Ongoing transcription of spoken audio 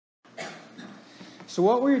So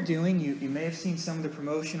what we're doing, you may have seen some of the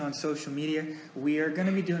promotion on social media. We are going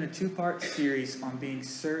to be doing a two-part series on being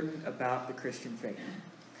certain about the Christian faith.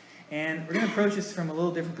 And we're going to approach this from a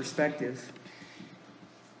little different perspective.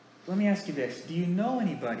 Let me ask you this. Do you know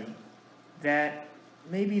anybody that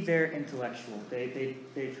maybe they're intellectual?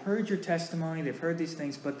 They've heard your testimony, they've heard these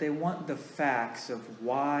things, but they want the facts of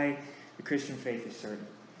why the Christian faith is certain.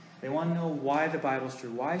 They want to know why the Bible's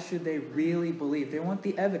true. Why should they really believe? They want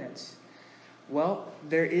the evidence. Well,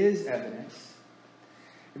 there is evidence.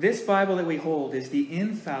 This Bible that we hold is the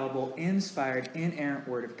infallible, inspired, inerrant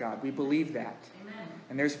Word of God. We believe that. Amen.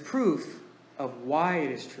 And there's proof of why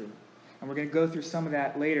it is true. And we're going to go through some of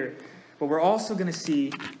that later. But we're also going to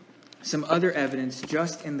see some other evidence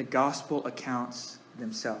just in the gospel accounts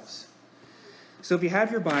themselves. So if you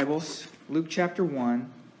have your Bibles, Luke chapter 1,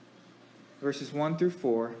 verses 1 through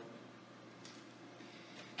 4.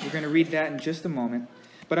 We're going to read that in just a moment.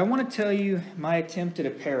 But I want to tell you my attempt at a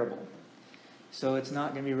parable. So it's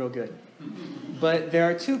not going to be real good. But there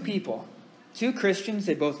are two people, two Christians.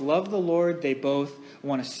 They both love the Lord. They both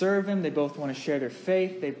want to serve Him. They both want to share their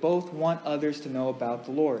faith. They both want others to know about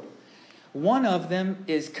the Lord. One of them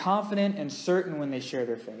is confident and certain when they share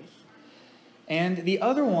their faith. And the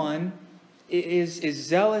other one is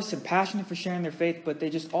zealous and passionate for sharing their faith, but they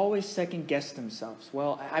just always second-guess themselves.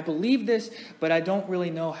 Well, I believe this, but I don't really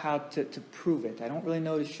know how to prove it. I don't really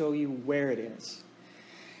know to show you where it is.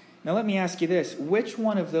 Now let me ask you this. Which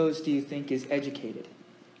one of those do you think is educated?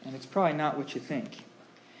 And it's probably not what you think.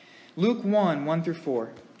 Luke 1, 1 through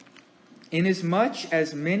 4. Inasmuch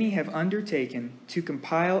as many have undertaken to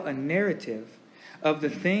compile a narrative of the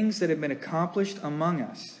things that have been accomplished among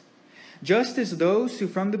us, just as those who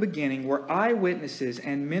from the beginning were eyewitnesses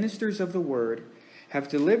and ministers of the word have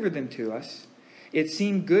delivered them to us, it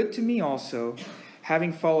seemed good to me also,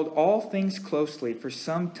 having followed all things closely for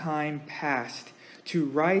some time past, to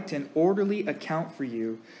write an orderly account for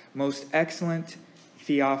you, most excellent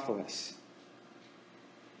Theophilus,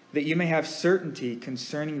 that you may have certainty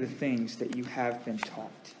concerning the things that you have been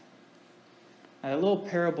taught. Now, a little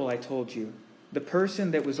parable I told you, the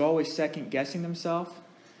person that was always second-guessing themselves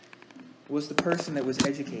was the person that was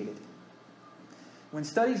educated. When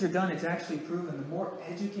studies are done, it's actually proven the more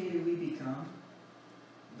educated we become,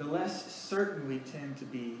 the less certain we tend to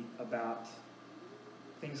be about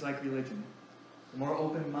things like religion. The more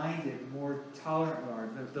open-minded, more tolerant we are,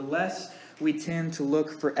 the less we tend to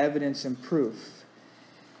look for evidence and proof.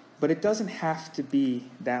 But it doesn't have to be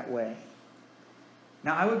that way.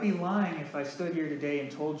 Now, I would be lying if I stood here today and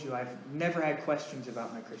told you I've never had questions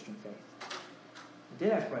about my Christian faith. I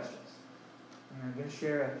did have questions. And I'm going to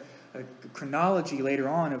share a chronology later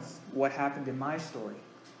on of what happened in my story.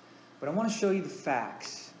 But I want to show you the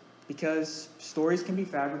facts, because stories can be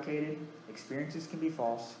fabricated, experiences can be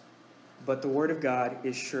false, but the Word of God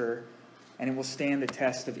is sure, and it will stand the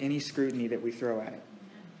test of any scrutiny that we throw at it.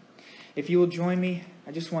 If you will join me,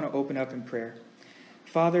 I just want to open up in prayer.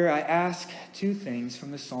 Father, I ask two things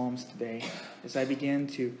from the Psalms today as I begin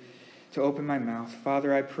to open my mouth.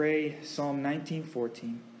 Father, I pray Psalm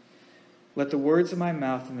 19:14. Let the words of my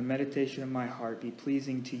mouth and the meditation of my heart be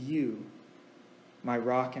pleasing to you, my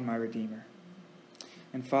rock and my redeemer.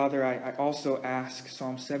 And Father, I also ask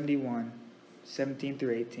Psalm 71, 17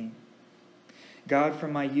 through 18. God,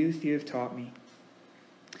 from my youth you have taught me,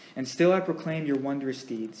 and still I proclaim your wondrous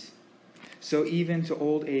deeds. So even to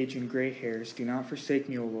old age and gray hairs, do not forsake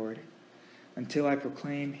me, O Lord, until I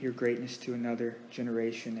proclaim your greatness to another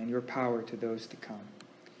generation and your power to those to come.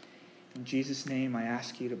 In Jesus' name, I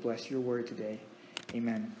ask you to bless your word today.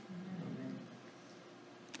 Amen.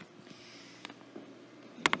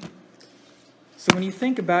 So when you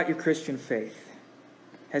think about your Christian faith,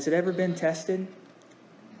 has it ever been tested?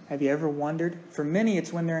 Have you ever wondered? For many,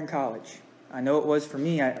 it's when they're in college. I know it was for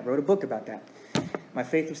me. I wrote a book about that. My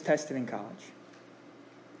faith was tested in college.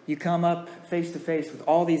 You come up face to face with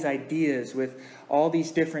all these ideas, with all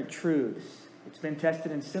these different truths. It's been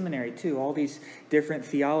tested in seminary too, all these different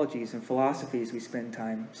theologies and philosophies we spend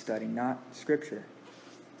time studying, not Scripture.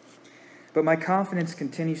 But my confidence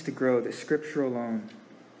continues to grow that Scripture alone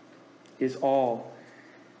is all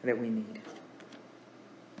that we need.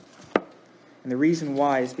 And the reason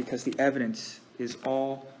why is because the evidence is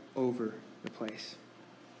all over the place.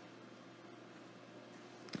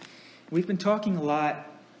 We've been talking a lot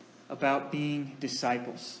about being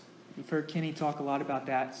disciples. You've heard Kenny talk a lot about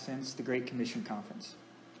that since the Great Commission Conference.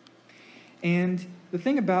 And the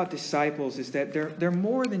thing about disciples is that they're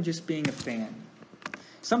more than just being a fan.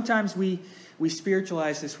 Sometimes we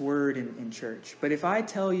spiritualize this word in church. But if I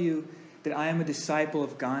tell you that I am a disciple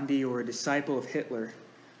of Gandhi or a disciple of Hitler,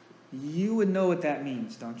 you would know what that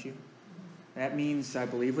means, don't you? That means I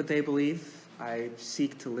believe what they believe. I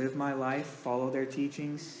seek to live my life, follow their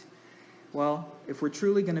teachings. Well, if we're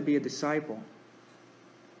truly going to be a disciple,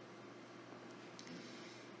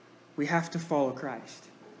 we have to follow Christ.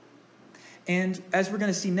 And as we're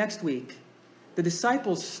going to see next week, the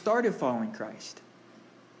disciples started following Christ.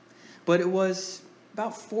 But it was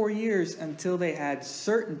about 4 years until they had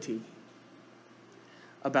certainty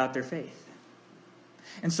about their faith.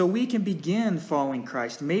 And so we can begin following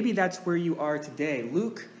Christ. Maybe that's where you are today.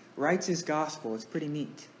 Luke writes his gospel, it's pretty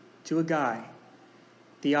neat, to a guy,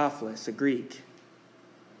 Theophilus, a Greek.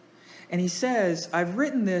 And he says, I've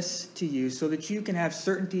written this to you so that you can have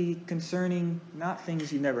certainty concerning not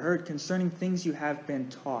things you've never heard, concerning things you have been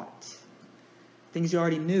taught. Things you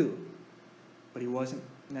already knew, but he wasn't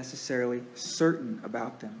necessarily certain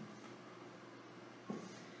about them.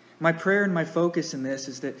 My prayer and my focus in this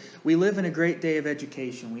is that we live in a great day of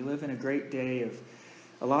education. We live in a great day of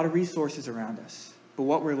a lot of resources around us. But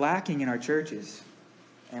what we're lacking in our churches,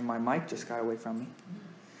 and my mic just got away from me,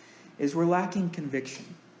 is we're lacking conviction.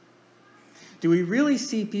 Do we really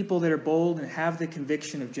see people that are bold and have the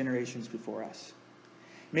conviction of generations before us?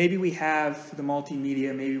 Maybe we have the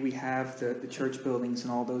multimedia, maybe we have the church buildings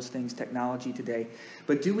and all those things, technology today.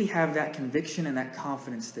 But do we have that conviction and that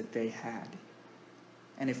confidence that they had?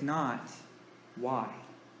 And if not, why?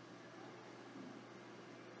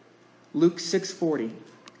 Luke 6:40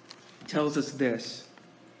 tells us this.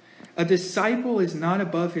 A disciple is not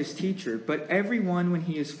above his teacher, but everyone, when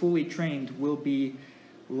he is fully trained, will be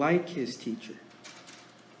like his teacher.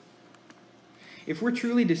 If we're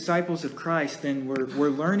truly disciples of Christ, then we're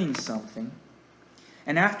learning something.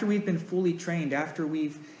 And after we've been fully trained, after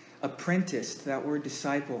we've apprenticed, that word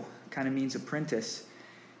disciple kind of means apprentice,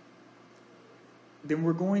 then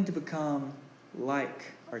we're going to become like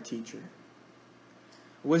our teacher.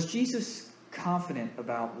 Was Jesus confident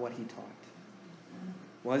about what he taught?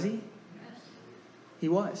 Was he? He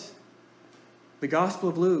was. The Gospel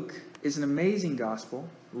of Luke is an amazing gospel,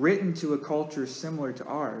 written to a culture similar to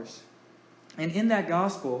ours. And in that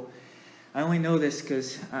gospel, I only know this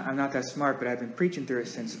because I'm not that smart, but I've been preaching through it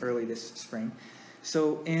since early this spring.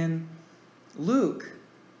 So in Luke,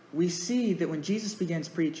 we see that when Jesus begins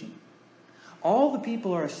preaching, all the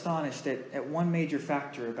people are astonished at one major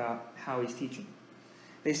factor about how he's teaching.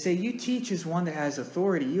 They say, you teach as one that has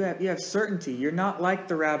authority. You have certainty. You're not like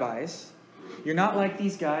the rabbis. You're not like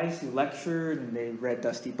these guys who lectured and they read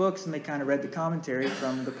dusty books and they kind of read the commentary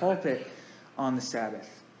from the pulpit on the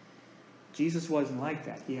Sabbath. Jesus wasn't like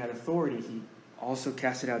that. He had authority. He also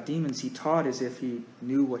casted out demons. He taught as if he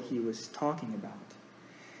knew what he was talking about.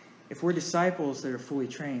 If we're disciples that are fully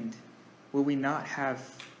trained, will we not have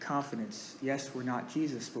confidence? Yes, we're not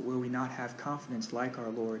Jesus, but will we not have confidence like our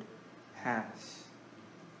Lord has?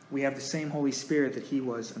 We have the same Holy Spirit that he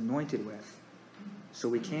was anointed with, so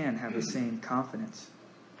we can have the same confidence.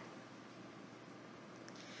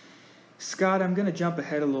 Scott, I'm going to jump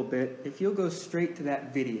ahead a little bit. If you'll go straight to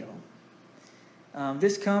that video.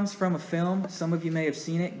 This comes from a film. Some of you may have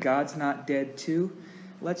seen it, God's Not Dead 2.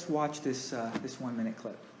 Let's watch this 1-minute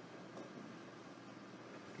clip.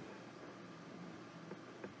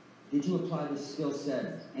 Did you apply this skill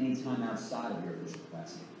set anytime outside of your official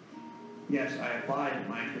capacity? Yes, I applied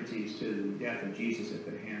my expertise to the death of Jesus at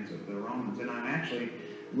the hands of the Romans, and I actually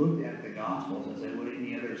looked at the Gospels as I would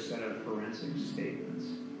any other set of forensic statements.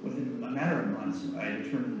 Within a matter of months, I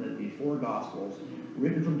determined that the 4 Gospels,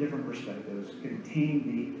 written from different perspectives, contained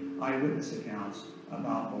the eyewitness accounts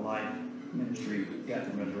about the life, ministry, death,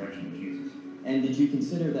 and resurrection of Jesus. And did you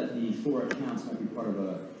consider that the 4 accounts might be part of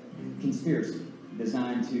a conspiracy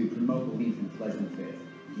designed to promote belief in fledgling faith?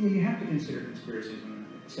 Yeah, you have to consider conspiracies when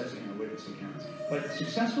assessing eyewitness accounts. But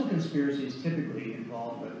successful conspiracies typically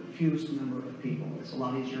involve the fewest number of people. It's a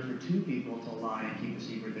lot easier for 2 people to lie and keep a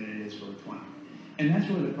secret than it is for 20. And that's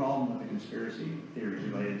really the problem with the conspiracy theories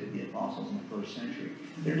related to the apostles in the first century.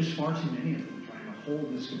 There are just far too many of them trying to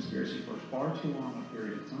hold this conspiracy for far too long a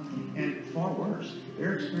period of time. And far worse,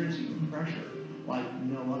 they're experiencing pressure like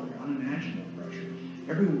no other, unimaginable pressure.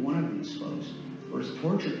 Every one of these folks was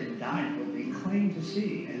tortured and died for what they claimed to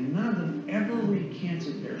see, and none of them ever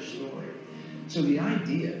recanted their story. So the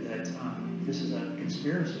idea that this is a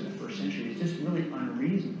conspiracy in the first century is just really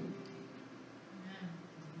unreasonable.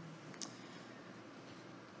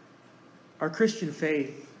 Our Christian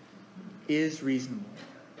faith is reasonable.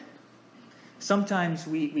 Sometimes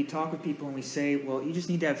we talk with people and we say, well, you just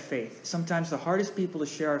need to have faith. Sometimes the hardest people to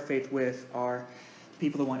share our faith with are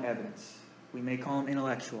people that want evidence. We may call them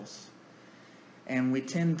intellectuals. And we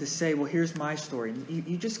tend to say, well, here's my story.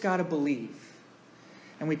 You just got to believe.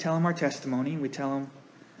 And we tell them our testimony. We tell them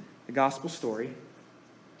the gospel story.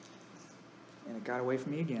 It got away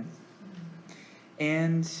from me again.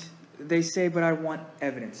 And they say, but I want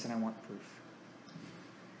evidence and I want proof.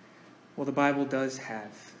 Well, the Bible does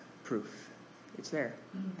have proof. It's there.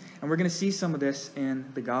 And we're going to see some of this in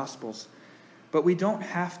the Gospels. But we don't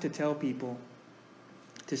have to tell people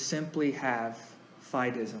to simply have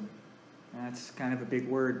fideism. That's kind of a big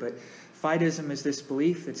word, but fideism is this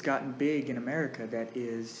belief that's gotten big in America that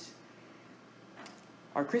is,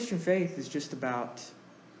 our Christian faith is just about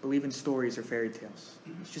believing stories or fairy tales.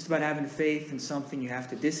 It's just about having faith in something you have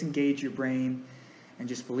to disengage your brain and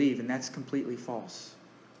just believe, and that's completely false.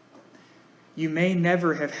 You may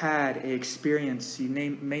never have had an experience, you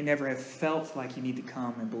may never have felt like you need to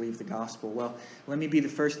come and believe the gospel. Well, let me be the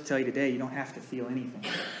first to tell you today, you don't have to feel anything.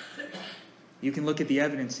 You can look at the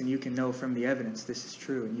evidence and you can know from the evidence this is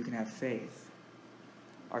true, and you can have faith.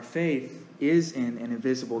 Our faith is in an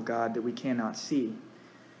invisible God that we cannot see,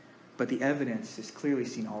 but the evidence is clearly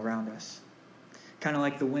seen all around us. Kind of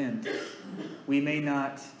like the wind. We may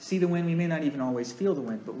not see the wind, we may not even always feel the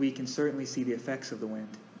wind, but we can certainly see the effects of the wind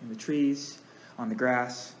in the trees, on the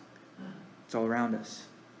grass. It's all around us.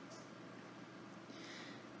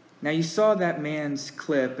 Now you saw that man's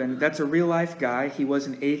clip, and that's a real-life guy. He was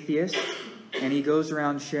an atheist, and he goes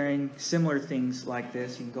around sharing similar things like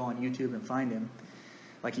this. You can go on YouTube and find him,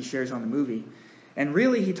 like he shares on the movie. And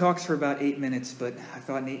really, he talks for about 8 minutes, but I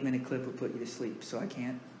thought an 8-minute clip would put you to sleep, so I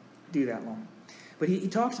can't do that long. But he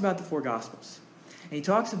talks about the 4 Gospels. And he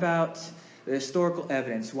talks about the historical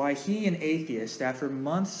evidence, why he, an atheist, after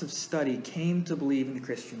months of study, came to believe in the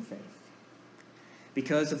Christian faith.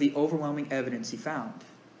 Because of the overwhelming evidence he found.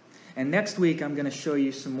 And next week, I'm going to show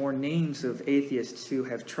you some more names of atheists who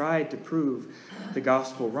have tried to prove the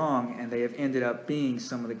gospel wrong, and they have ended up being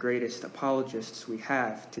some of the greatest apologists we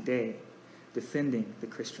have today, defending the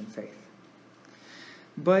Christian faith.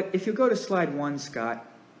 But if you'll go to slide 1, Scott,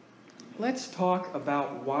 let's talk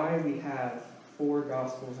about why we have 4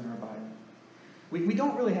 Gospels in our Bible. We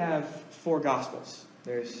don't really have 4 Gospels.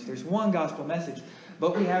 There's one gospel message,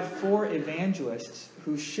 but we have 4 evangelists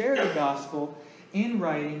who share the gospel in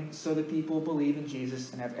writing so that people believe in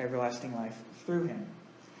Jesus and have everlasting life through him.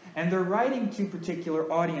 And they're writing to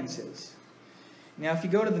particular audiences. Now, if you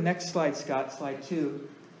go to the next slide, Scott, slide 2,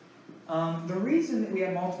 the reason that we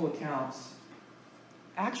have multiple accounts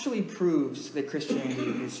actually proves that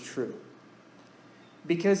Christianity is true.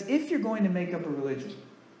 Because if you're going to make up a religion,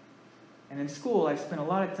 and in school I've spent a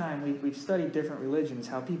lot of time, we've studied different religions,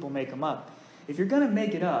 how people make them up. If you're going to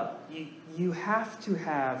make it up, you have to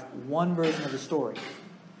have one version of the story.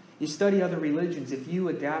 You study other religions, if you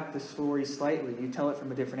adapt the story slightly, you tell it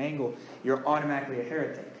from a different angle, you're automatically a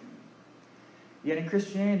heretic. Yet in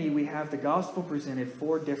Christianity, we have the gospel presented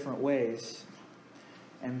 4 different ways.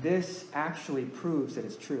 And this actually proves that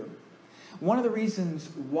it's true. One of the reasons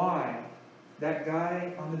why that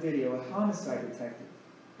guy on the video, a homicide detective,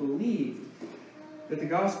 believed that the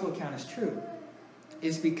gospel account is true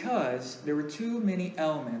is because there were too many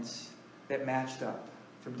elements that matched up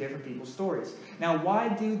from different people's stories. Now, why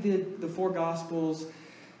do the 4 Gospels,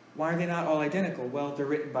 why are they not all identical? Well, they're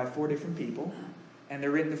written by 4 different people, and they're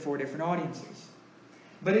written to 4 different audiences.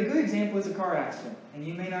 But a good example is a car accident, and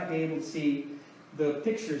you may not be able to see the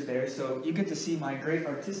pictures there, so you get to see my great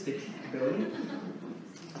artistic ability,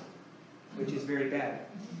 which is very bad.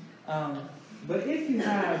 But if you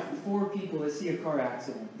have 4 people that see a car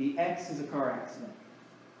accident, the X is a car accident,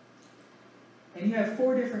 and you have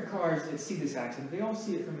 4 different cars that see this accident, they all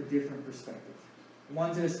see it from a different perspective.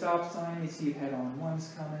 One's at a stop sign, they see it head on.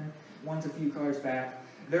 One's coming, one's a few cars back.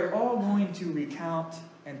 They're all going to recount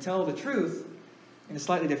and tell the truth in a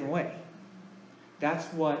slightly different way. That's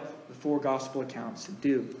what the 4 gospel accounts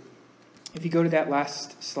do. If you go to that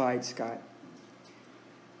last slide, Scott.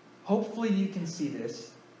 Hopefully you can see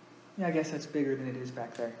this. Yeah, I guess that's bigger than it is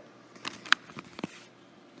back there.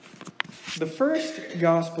 The first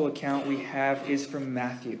gospel account we have is from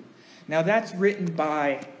Matthew. Now that's written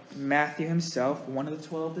by Matthew himself, one of the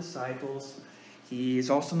 12 disciples. He is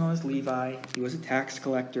also known as Levi. He was a tax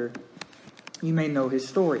collector. You may know his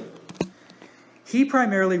story. He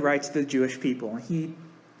primarily writes to the Jewish people. He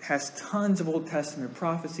has tons of Old Testament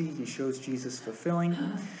prophecy. He shows Jesus fulfilling.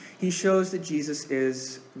 He shows that Jesus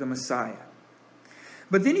is the Messiah.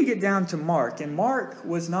 But then you get down to Mark, and Mark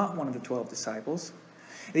was not one of the 12 disciples.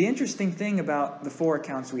 The interesting thing about the 4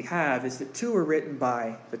 accounts we have is that 2 were written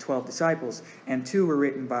by the 12 disciples, and 2 were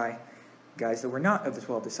written by guys that were not of the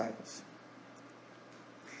 12 disciples.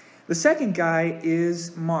 The second guy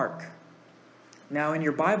is Mark. Now, in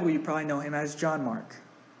your Bible, you probably know him as John Mark.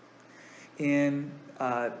 In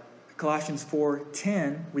Colossians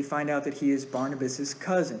 4:10, we find out that he is Barnabas'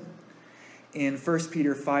 cousin. in 1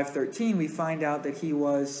 Peter 5:13, we find out that he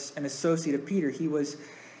was an associate of Peter. He was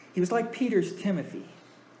like Peter's Timothy.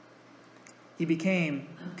 He became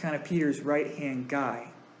kind of Peter's right-hand guy.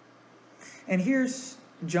 And here's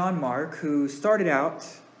John Mark, who started out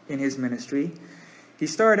in his ministry. He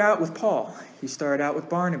started out with Paul. He started out with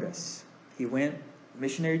Barnabas. He went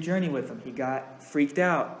missionary journey with them. He got freaked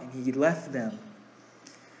out and he left them.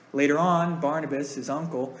 Later on, Barnabas, his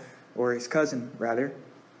uncle, or his cousin rather,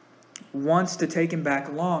 wants to take him back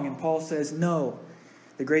along, and Paul says no.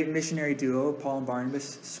 The great missionary duo, Paul and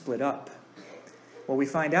Barnabas, split up. Well, we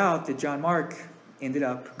find out that John Mark ended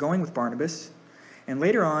up going with Barnabas, and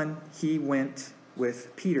later on he went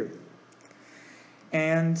with Peter.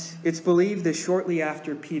 And it's believed that shortly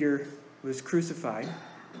after Peter was crucified,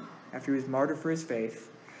 after he was martyred for his faith,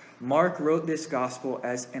 Mark wrote this gospel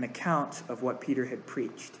as an account of what Peter had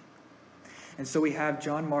preached. And so we have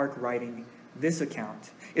John Mark writing this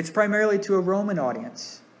account. It's primarily to a Roman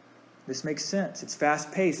audience. This makes sense. It's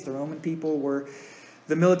fast-paced. The Roman people were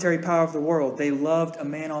the military power of the world. They loved a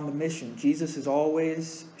man on the mission. Jesus is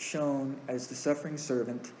always shown as the suffering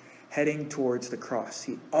servant heading towards the cross.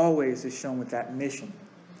 He always is shown with that mission.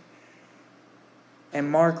 And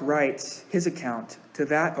Mark writes his account to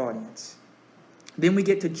that audience. Then we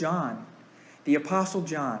get to John, the Apostle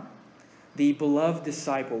John, the beloved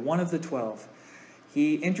disciple, one of the 12.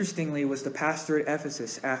 He, interestingly, was the pastor at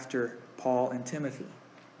Ephesus after Paul and Timothy.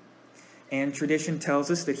 And tradition tells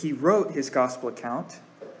us that he wrote his gospel account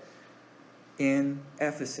in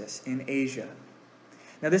Ephesus, in Asia.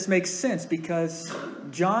 Now this makes sense because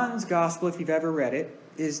John's gospel, if you've ever read it,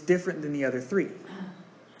 is different than the other three.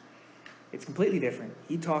 It's completely different.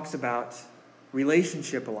 He talks about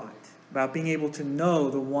relationship a lot, about being able to know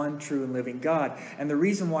the one true and living God. And the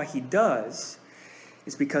reason why he does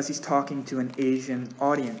is because he's talking to an Asian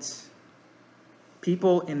audience.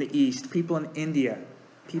 People in the East, people in India,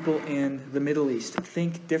 people in the Middle East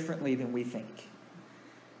think differently than we think.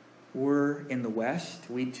 We're in the West.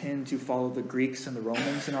 We tend to follow the Greeks and the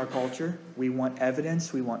Romans in our culture. We want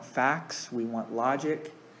evidence. We want facts. We want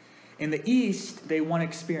logic. In the East, they want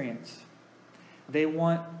experience. They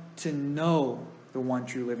want to know the one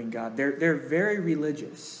true living God. They're very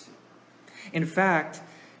religious. In fact,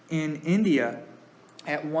 in India,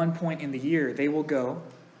 at one point in the year, they will go,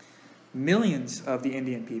 millions of the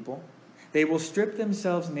Indian people, they will strip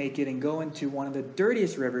themselves naked and go into one of the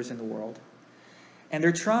dirtiest rivers in the world. And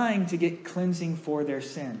they're trying to get cleansing for their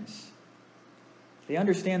sins. They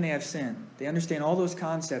understand they have sin. They understand all those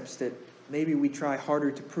concepts that maybe we try harder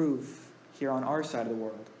to prove here on our side of the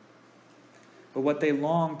world. But what they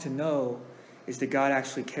long to know is that God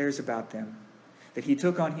actually cares about them. That he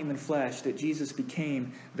took on human flesh, that Jesus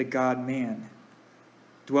became the God-man,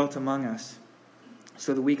 dwelt among us,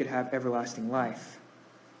 so that we could have everlasting life.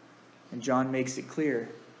 And John makes it clear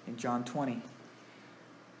in John 20,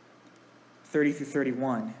 30 through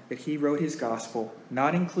 31, that he wrote his gospel,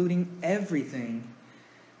 not including everything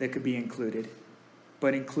that could be included,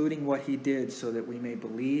 but including what he did so that we may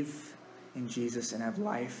believe in Jesus and have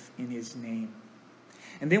life in his name.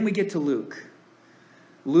 And then we get to Luke.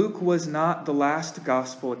 Luke was not the last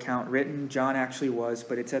gospel account written. John actually was,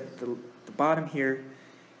 but it's at the bottom here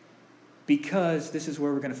because this is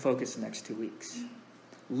where we're going to focus the next 2 weeks.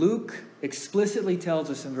 Luke explicitly tells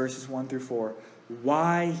us in verses 1 through 4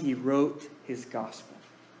 why he wrote his gospel.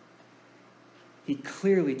 He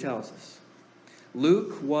clearly tells us.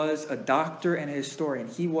 Luke was a doctor and a historian.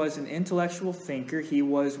 He was an intellectual thinker. He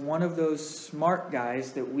was one of those smart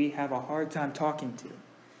guys that we have a hard time talking to.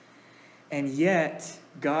 And yet,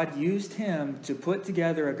 God used him to put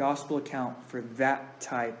together a gospel account for that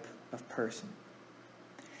type of person.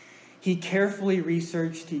 He carefully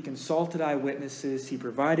researched, he consulted eyewitnesses, he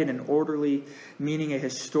provided an orderly, meaning a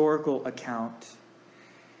historical account.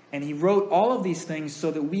 And he wrote all of these things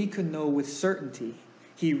so that we could know with certainty.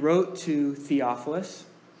 He wrote to Theophilus.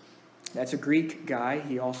 That's a Greek guy.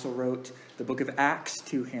 He also wrote the book of Acts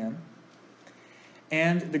to him.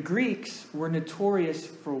 And the Greeks were notorious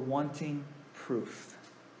for wanting proof.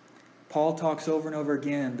 Paul talks over and over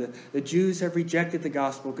again. The Jews have rejected the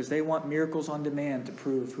gospel because they want miracles on demand to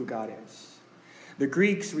prove who God is. The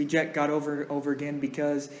Greeks reject God over and over again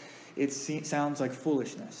because it sounds like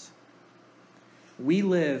foolishness. We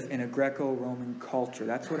live in a Greco-Roman culture.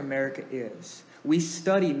 That's what America is. We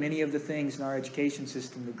study many of the things in our education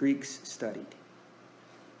system the Greeks studied.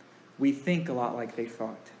 We think a lot like they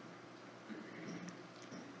thought.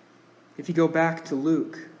 If you go back to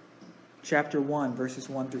Luke chapter 1, verses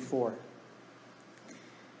 1 through 4,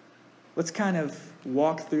 let's kind of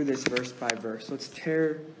walk through this verse by verse. Let's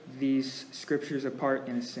tear these scriptures apart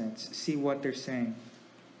in a sense, see what they're saying.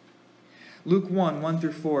 Luke 1, 1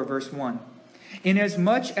 through 4, verse 1.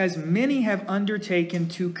 Inasmuch as many have undertaken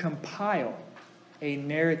to compile a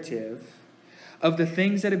narrative of the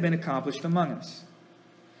things that have been accomplished among us.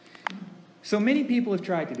 So many people have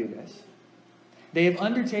tried to do this. They have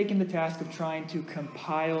undertaken the task of trying to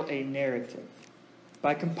compile a narrative.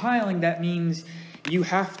 By compiling, that means you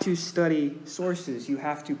have to study sources. You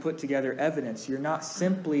have to put together evidence. You're not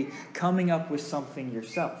simply coming up with something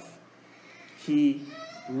yourself. He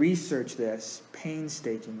researched this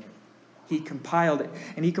painstakingly. He compiled it.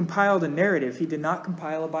 And he compiled a narrative. He did not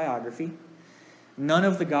compile a biography. None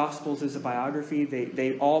of the Gospels is a biography.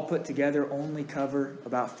 They all put together only cover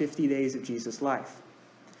about 50 days of Jesus' life.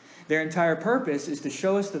 Their entire purpose is to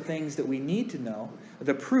show us the things that we need to know,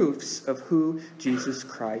 the proofs of who Jesus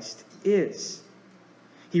Christ is.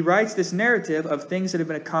 He writes this narrative of things that have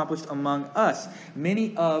been accomplished among us.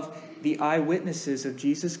 Many of the eyewitnesses of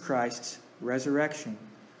Jesus Christ's resurrection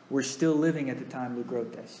were still living at the time Luke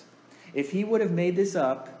wrote this. If he would have made this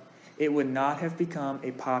up, it would not have become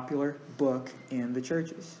a popular book in the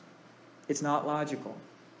churches. It's not logical.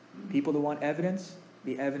 People that want evidence,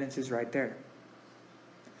 the evidence is right there.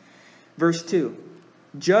 Verse 2.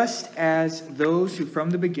 Just as those who from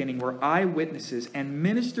the beginning were eyewitnesses and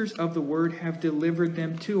ministers of the word have delivered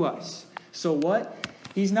them to us. So what?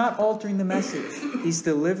 He's not altering the message. He's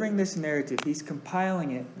delivering this narrative. He's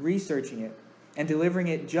compiling it, researching it, and delivering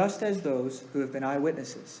it just as those who have been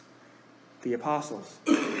eyewitnesses. The apostles,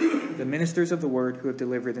 the ministers of the word who have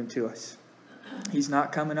delivered them to us. He's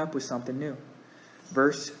not coming up with something new.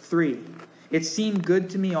 Verse 3. It seemed good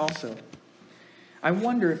to me also. I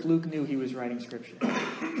wonder if Luke knew he was writing Scripture.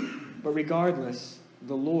 But regardless,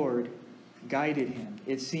 the Lord guided him.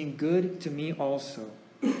 It seemed good to me also.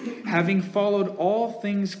 Having followed all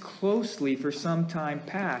things closely for some time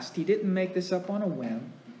past. He didn't make this up on a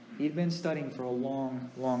whim. He'd been studying for a long,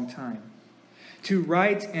 long time. To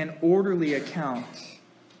write an orderly account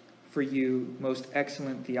for you, most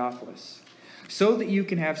excellent Theophilus, so that you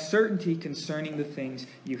can have certainty concerning the things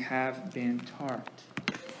you have been taught.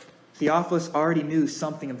 Theophilus already knew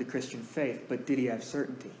something of the Christian faith, but did he have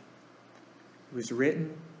certainty? It was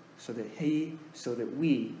written so that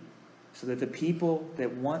the people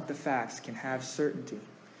that want the facts can have certainty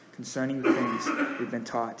concerning the things we've been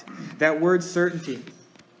taught. That word certainty,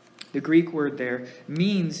 the Greek word there,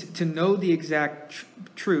 means to know the exact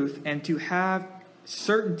truth and to have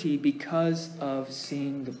certainty because of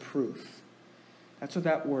seeing the proof. That's what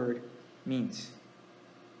that word means.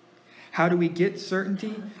 How do we get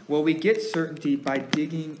certainty? Well, we get certainty by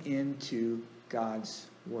digging into God's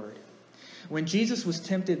word. When Jesus was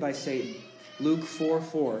tempted by Satan, Luke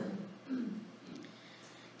 4:4,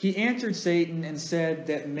 he answered Satan and said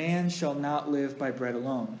that man shall not live by bread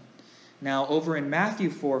alone. Now, over in Matthew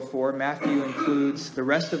 4:4, Matthew includes the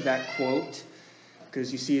rest of that quote,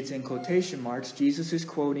 because you see it's in quotation marks. Jesus is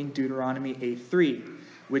quoting Deuteronomy 8:3,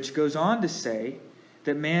 which goes on to say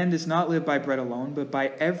that man does not live by bread alone, but by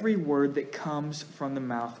every word that comes from the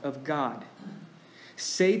mouth of God.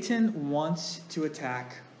 Satan wants to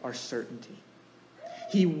attack our certainty.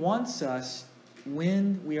 He wants us,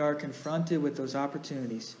 when we are confronted with those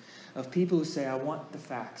opportunities of people who say, I want the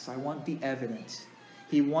facts, I want the evidence,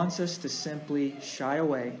 he wants us to simply shy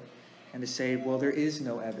away and to say, well, there is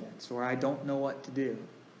no evidence, or I don't know what to do.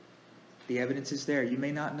 The evidence is there. You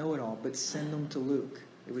may not know it all, but send them to Luke.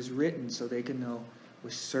 It was written so they can know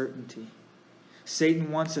with certainty.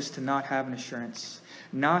 Satan wants us to not have an assurance,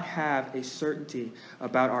 not have a certainty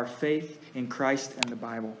about our faith in Christ and the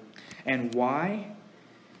Bible. And why?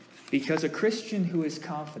 Because a Christian who is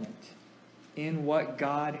confident in what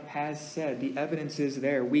God has said, the evidence is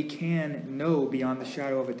there. We can know beyond the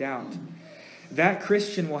shadow of a doubt. That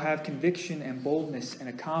Christian will have conviction and boldness and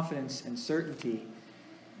a confidence and certainty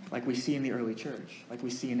like we see in the early church, like we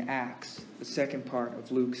see in Acts, the second part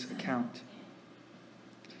of Luke's account.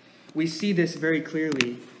 We see this very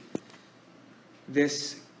clearly,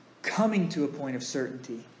 this coming to a point of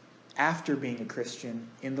certainty after being a Christian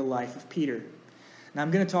in the life of Peter. Now,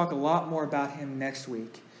 I'm going to talk a lot more about him next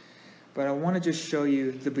week, but I want to just show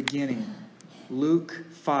you the beginning. Luke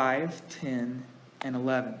 5, 10, and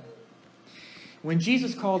 11. When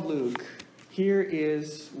Jesus called Luke, here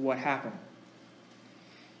is what happened.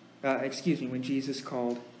 When Jesus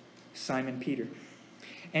called Simon Peter.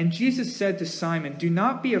 And Jesus said to Simon, do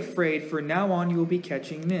not be afraid, for now on you will be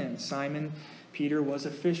catching men. Simon Peter was a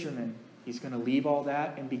fisherman. He's going to leave all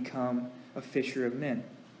that and become a fisher of men.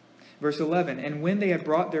 Verse 11, and when they had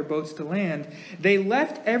brought their boats to land, they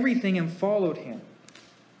left everything and followed him.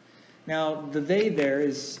 Now, the they there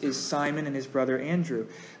is Simon and his brother Andrew.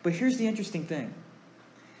 But here's the interesting thing.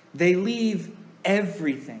 They leave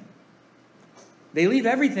everything They leave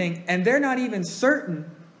everything, and they're not even certain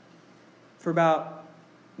for about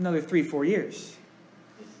another 3-4 years.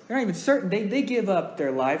 They're not even certain. They give up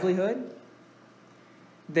their livelihood.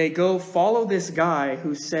 They go follow this guy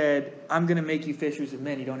who said, I'm going to make you fishers of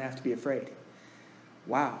men. You don't have to be afraid.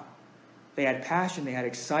 Wow. They had passion. They had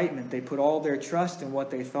excitement. They put all their trust in what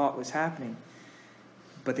they thought was happening.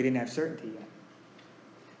 But they didn't have certainty yet.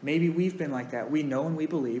 Maybe we've been like that. We know and we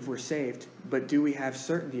believe we're saved. But do we have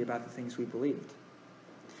certainty about the things we believed?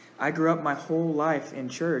 I grew up my whole life in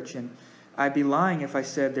church, and I'd be lying if I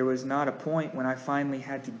said there was not a point when I finally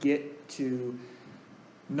had to get to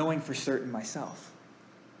knowing for certain myself.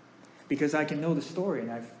 Because I can know the story,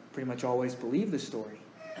 and I've pretty much always believed the story.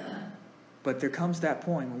 But there comes that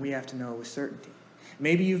point when we have to know with certainty.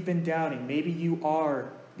 Maybe you've been doubting. Maybe you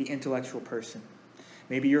are the intellectual person.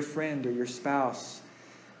 Maybe your friend or your spouse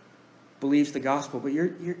believes the gospel, but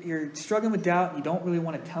you're struggling with doubt. You don't really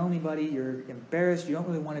want to tell anybody. You're embarrassed. You don't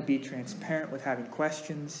really want to be transparent with having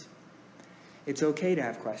questions. It's okay to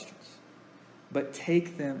have questions, but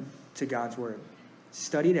take them to God's Word.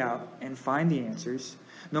 Study it out and find the answers.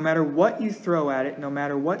 No matter what you throw at it, no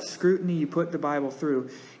matter what scrutiny you put the Bible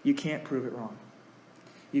through, you can't prove it wrong.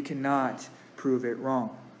 You cannot prove it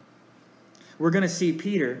wrong. We're going to see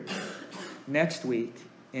Peter next week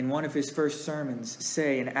in one of his first sermons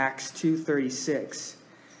say in Acts 2:36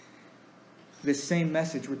 this same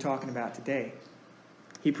message we're talking about today.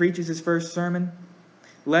 He preaches his first sermon.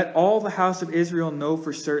 Let all the house of Israel know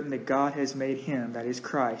for certain that God has made him, that is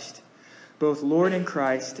Christ, both Lord and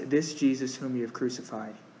Christ, this Jesus whom you have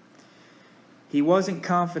crucified. He wasn't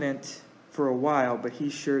confident for a while, but he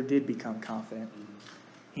sure did become confident.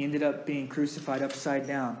 He ended up being crucified upside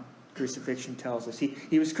down, crucifixion tells us.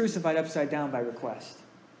 He was crucified upside down by request,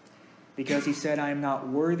 because he said, I am not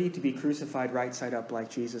worthy to be crucified right side up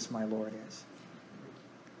like Jesus my Lord is.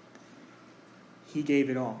 He gave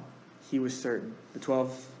it all. He was certain. The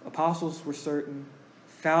 12 apostles were certain.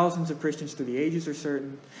 Thousands of Christians through the ages are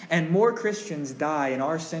certain. And more Christians die in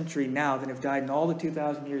our century now than have died in all the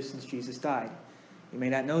 2,000 years since Jesus died. You may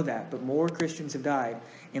not know that, but more Christians have died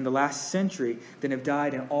in the last century than have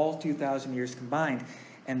died in all 2,000 years combined.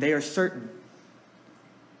 And they are certain.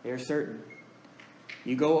 They are certain.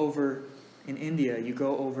 You go over in India, you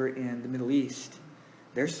go over in the Middle East,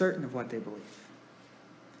 they're certain of what they believe.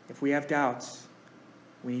 If we have doubts,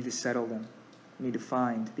 we need to settle them. We need to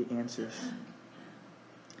find the answers.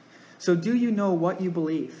 So do you know what you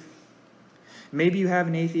believe? Maybe you have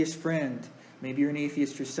an atheist friend. Maybe you're an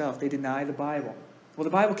atheist yourself. They deny the Bible. Well,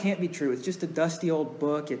 the Bible can't be true. It's just a dusty old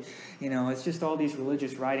book. It's just all these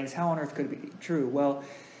religious writings. How on earth could it be true? Well,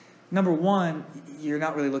 number one, you're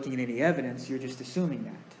not really looking at any evidence. You're just assuming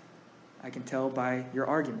that. I can tell by your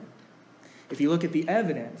argument. If you look at the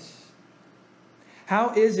evidence,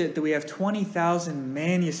 how is it that we have 20,000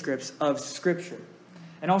 manuscripts of Scripture?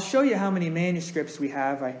 And I'll show you how many manuscripts we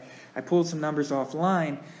have. I pulled some numbers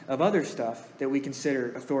offline of other stuff that we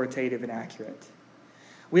consider authoritative and accurate.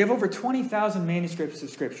 We have over 20,000 manuscripts of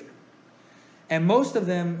Scripture. And most of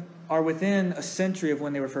them are within a century of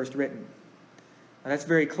when they were first written. Now, that's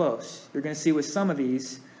very close. You're going to see with some of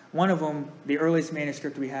these, one of them, the earliest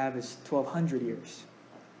manuscript we have is 1,200 years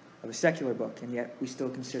of a secular book, and yet we still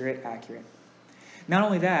consider it accurate. Not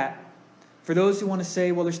only that, for those who want to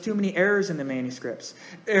say, well, there's too many errors in the manuscripts,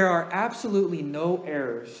 there are absolutely no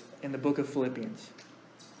errors in the book of Philippians.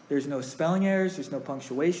 There's no spelling errors, there's no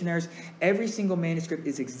punctuation errors. Every single manuscript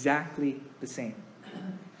is exactly the same.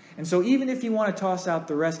 And so even if you want to toss out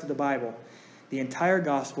the rest of the Bible, the entire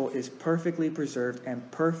gospel is perfectly preserved and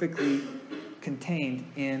perfectly contained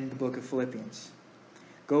in the book of Philippians.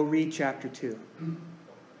 Go read chapter 2.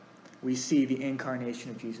 We see the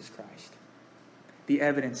incarnation of Jesus Christ. The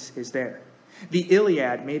evidence is there. The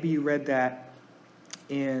Iliad, maybe you read that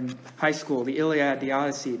in high school. The Iliad, the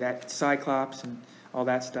Odyssey, that Cyclops and all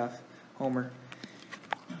that stuff, Homer.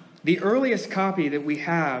 The earliest copy that we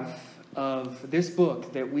have of this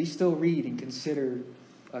book that we still read and consider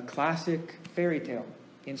a classic fairy tale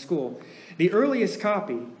in school, the earliest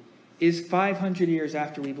copy is 500 years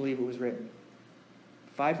after we believe it was written.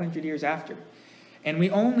 500 years after. And we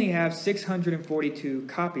only have 642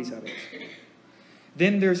 copies of it.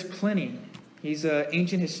 Then there's Pliny. He's an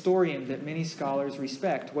ancient historian that many scholars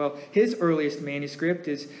respect. Well, his earliest manuscript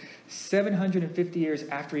is 750 years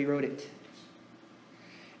after he wrote it.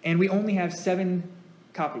 And we only have 7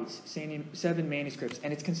 copies, 7 manuscripts,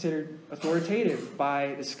 and it's considered authoritative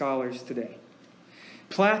by the scholars today.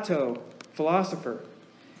 Plato, philosopher,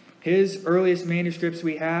 his earliest manuscripts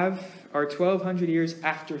we have are 1,200 years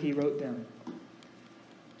after he wrote them.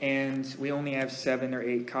 And we only have 7 or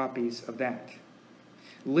 8 copies of that.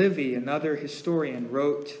 Livy, another historian,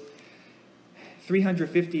 wrote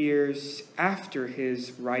 350 years after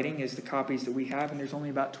his writing is the copies that we have, and there's only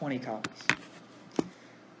about 20 copies.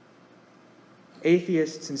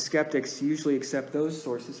 Atheists and skeptics usually accept those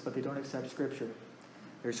sources, but they don't accept Scripture.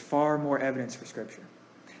 There's far more evidence for Scripture.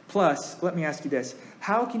 Plus, let me ask you this.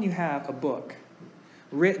 How can you have a book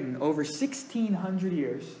written over 1,600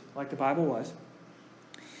 years, like the Bible was,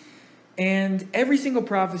 and every single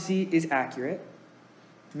prophecy is accurate,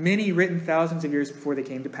 many written thousands of years before they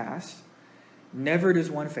came to pass, never does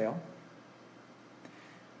one fail?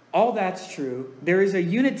 All that's true. There is a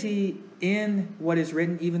unity in what is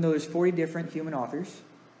written, even though there's 40 different human authors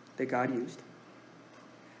that God used.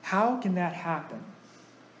 How can that happen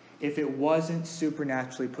if it wasn't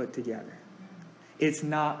supernaturally put together? It's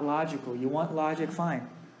not logical. You want logic? Fine.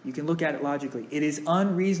 You can look at it logically. It is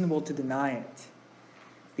unreasonable to deny it.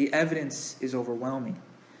 The evidence is overwhelming.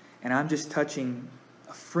 And I'm just touching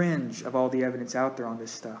a fringe of all the evidence out there on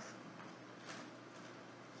this stuff.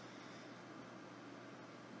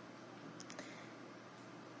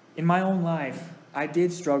 In my own life, I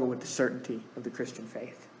did struggle with the certainty of the Christian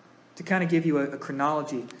faith. To kind of give you a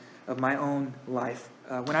chronology of my own life.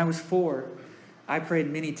 When I was 4, I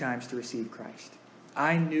prayed many times to receive Christ.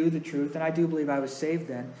 I knew the truth, and I do believe I was saved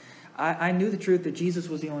then. I knew the truth that Jesus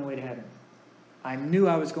was the only way to heaven. I knew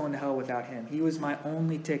I was going to hell without Him. He was my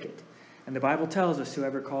only ticket. And the Bible tells us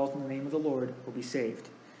whoever calls on the name of the Lord will be saved.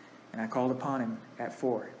 And I called upon Him at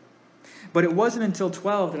 4. But it wasn't until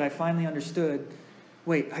 12 that I finally understood,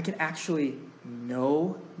 wait, I can actually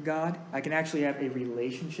know God. I can actually have a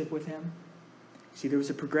relationship with Him. See, there was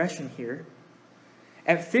a progression here.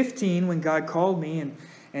 At 15, when God called me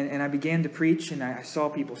and I began to preach and I saw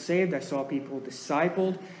people saved, I saw people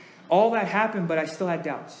discipled, all that happened, but I still had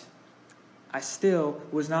doubts. I still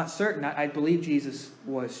was not certain. I believed Jesus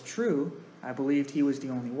was true. I believed He was the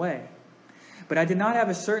only way. But I did not have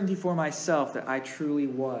a certainty for myself that I truly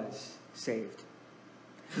was saved.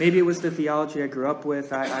 Maybe it was the theology I grew up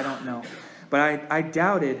with. I don't know. But I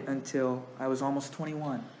doubted until I was almost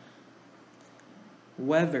 21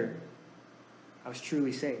 whether I was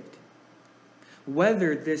truly saved.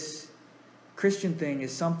 Whether this Christian thing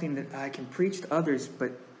is something that I can preach to others,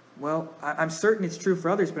 but, well, I'm certain it's true for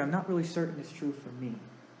others, but I'm not really certain it's true for me.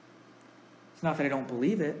 It's not that I don't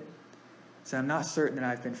believe it. It's that I'm not certain that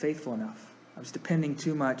I've been faithful enough. I was depending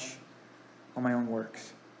too much on my own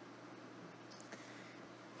works.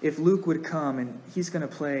 If Luke would come, and he's going to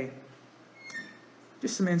play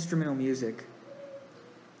just some instrumental music,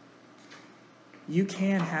 you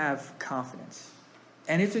can have confidence.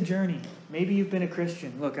 And it's a journey. Maybe you've been a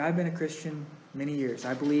Christian. Look, I've been a Christian many years.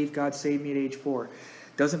 I believe God saved me at age 4.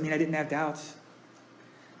 Doesn't mean I didn't have doubts.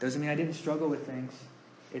 Doesn't mean I didn't struggle with things.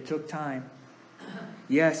 It took time.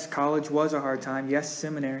 Yes, college was a hard time. Yes,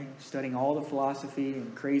 seminary, studying all the philosophy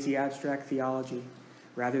and crazy abstract theology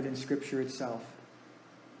rather than Scripture itself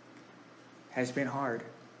has been hard.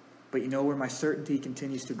 But you know where my certainty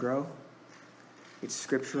continues to grow? It's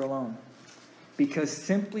Scripture alone. Because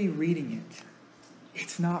simply reading it,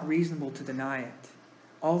 it's not reasonable to deny it.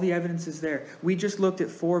 All the evidence is there. We just looked at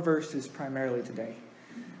 4 verses primarily today.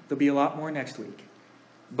 There'll be a lot more next week.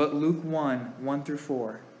 But Luke 1 through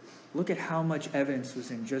 4, look at how much evidence was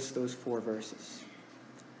in just those 4 verses.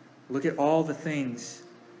 Look at all the things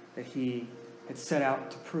that he had set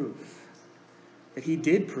out to prove, that he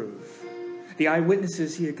did prove. The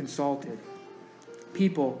eyewitnesses he had consulted,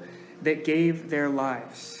 people that gave their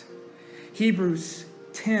lives. Hebrews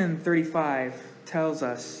 10:35 tells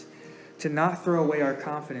us to not throw away our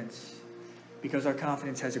confidence because our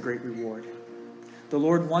confidence has a great reward. The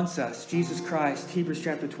Lord wants us, Jesus Christ, Hebrews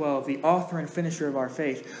chapter 12, the author and finisher of our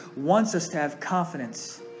faith, wants us to have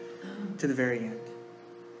confidence to the very end.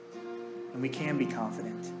 And we can be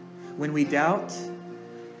confident. When we doubt,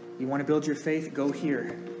 you want to build your faith, go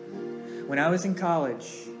here. When I was in college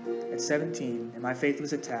at 17 and my faith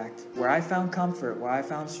was attacked, where I found comfort, where I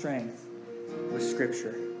found strength, was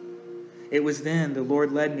Scripture. It was then the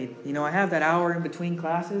Lord led me. You know, I have that hour in between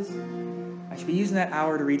classes. I should be using that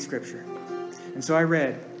hour to read Scripture. And so I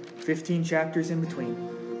read 15 chapters in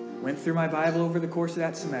between. Went through my Bible over the course of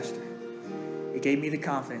that semester. It gave me the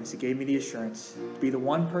confidence. It gave me the assurance to be the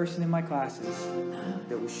one person in my classes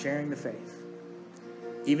that was sharing the faith.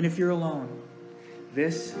 Even if you're alone,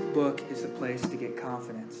 this book is the place to get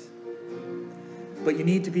confidence. But you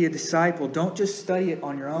need to be a disciple. Don't just study it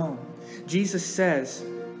on your own. Jesus says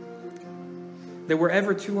that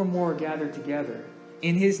wherever 2 or more are gathered together,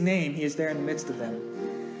 in His name, He is there in the midst of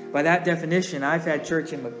them. By that definition, I've had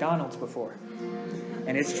church in McDonald's before.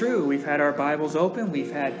 And it's true. We've had our Bibles open.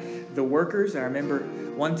 We've had the workers. I remember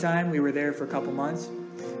one time we were there for a couple months.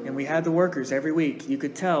 And we had the workers every week. You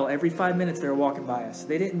could tell every 5 minutes they were walking by us.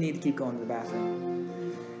 They didn't need to keep going to the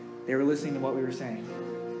bathroom. They were listening to what we were saying.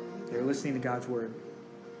 They were listening to God's word.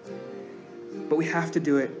 But we have to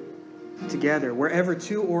do it together. Wherever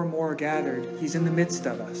two or more are gathered, He's in the midst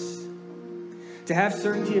of us. To have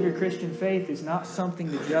certainty of your Christian faith is not something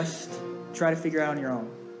to just try to figure out on your own.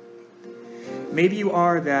 Maybe you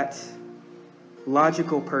are that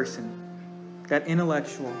logical person, that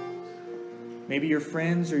intellectual. Maybe your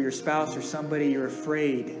friends or your spouse or somebody, you're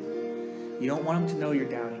afraid. You don't want them to know you're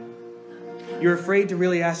doubting. You're afraid to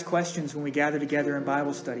really ask questions when we gather together in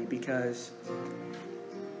Bible study because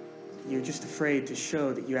you're just afraid to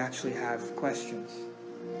show that you actually have questions.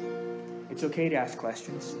 It's okay to ask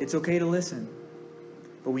questions. It's okay to listen.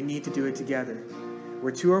 But we need to do it together.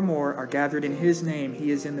 Where two or more are gathered in His name,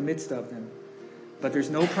 He is in the midst of them. But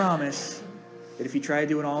there's no promise that if you try to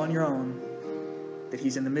do it all on your own, that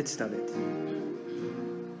He's in the midst of it.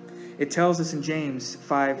 It tells us in James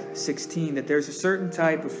 5:16 that there's a certain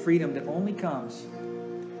type of freedom that only comes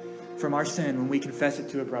from our sin when we confess it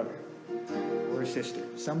to a brother or a sister,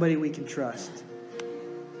 somebody we can trust.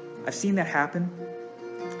 I've seen that happen.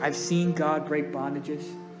 I've seen God break bondages.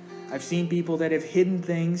 I've seen people that have hidden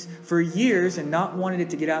things for years and not wanted it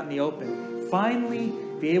to get out in the open finally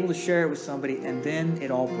be able to share it with somebody, and then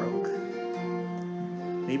it all broke.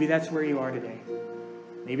 Maybe that's where you are today.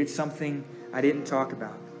 Maybe it's something I didn't talk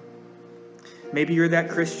about. Maybe you're that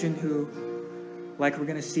Christian who, like we're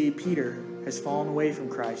going to see, Peter has fallen away from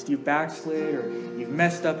Christ. You've backslid, or you've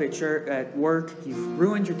messed up at church, at work. You've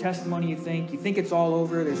ruined your testimony, you think it's all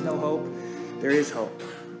over. There's no hope. There is hope.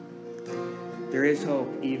 There is hope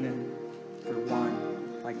even for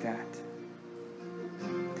one like that.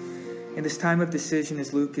 In this time of decision,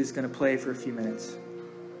 as Luke is going to play for a few minutes,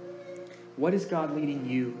 what is God leading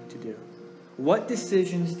you to do? What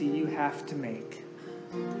decisions do you have to make?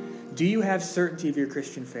 Do you have certainty of your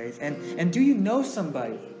Christian faith? And do you know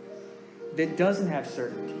somebody that doesn't have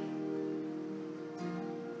certainty?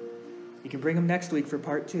 You can bring them next week for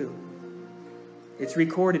part 2. It's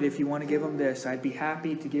recorded if you want to give them this. I'd be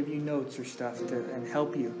happy to give you notes or stuff and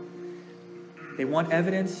help you. They want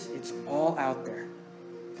evidence. It's all out there.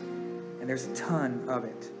 And there's a ton of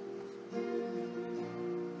it.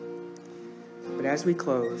 But as we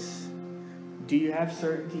close, do you have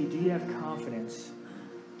certainty? Do you have confidence?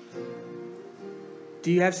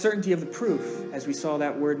 Do you have certainty of the proof, as we saw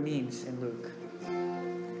that word means in Luke?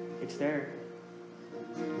 It's there.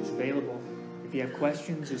 It's available. If you have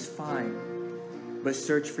questions, it's fine. But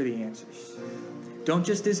search for the answers. Don't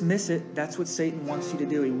just dismiss it. That's what Satan wants you to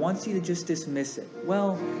do. He wants you to just dismiss it.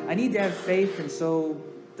 Well, I need to have faith, and so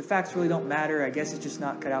the facts really don't matter. I guess it's just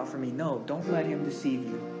not cut out for me. No, don't let him deceive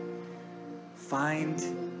you. Find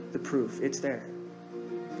the proof. It's there.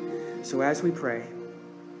 So as we pray,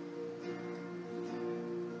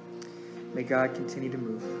 may God continue to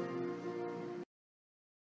move.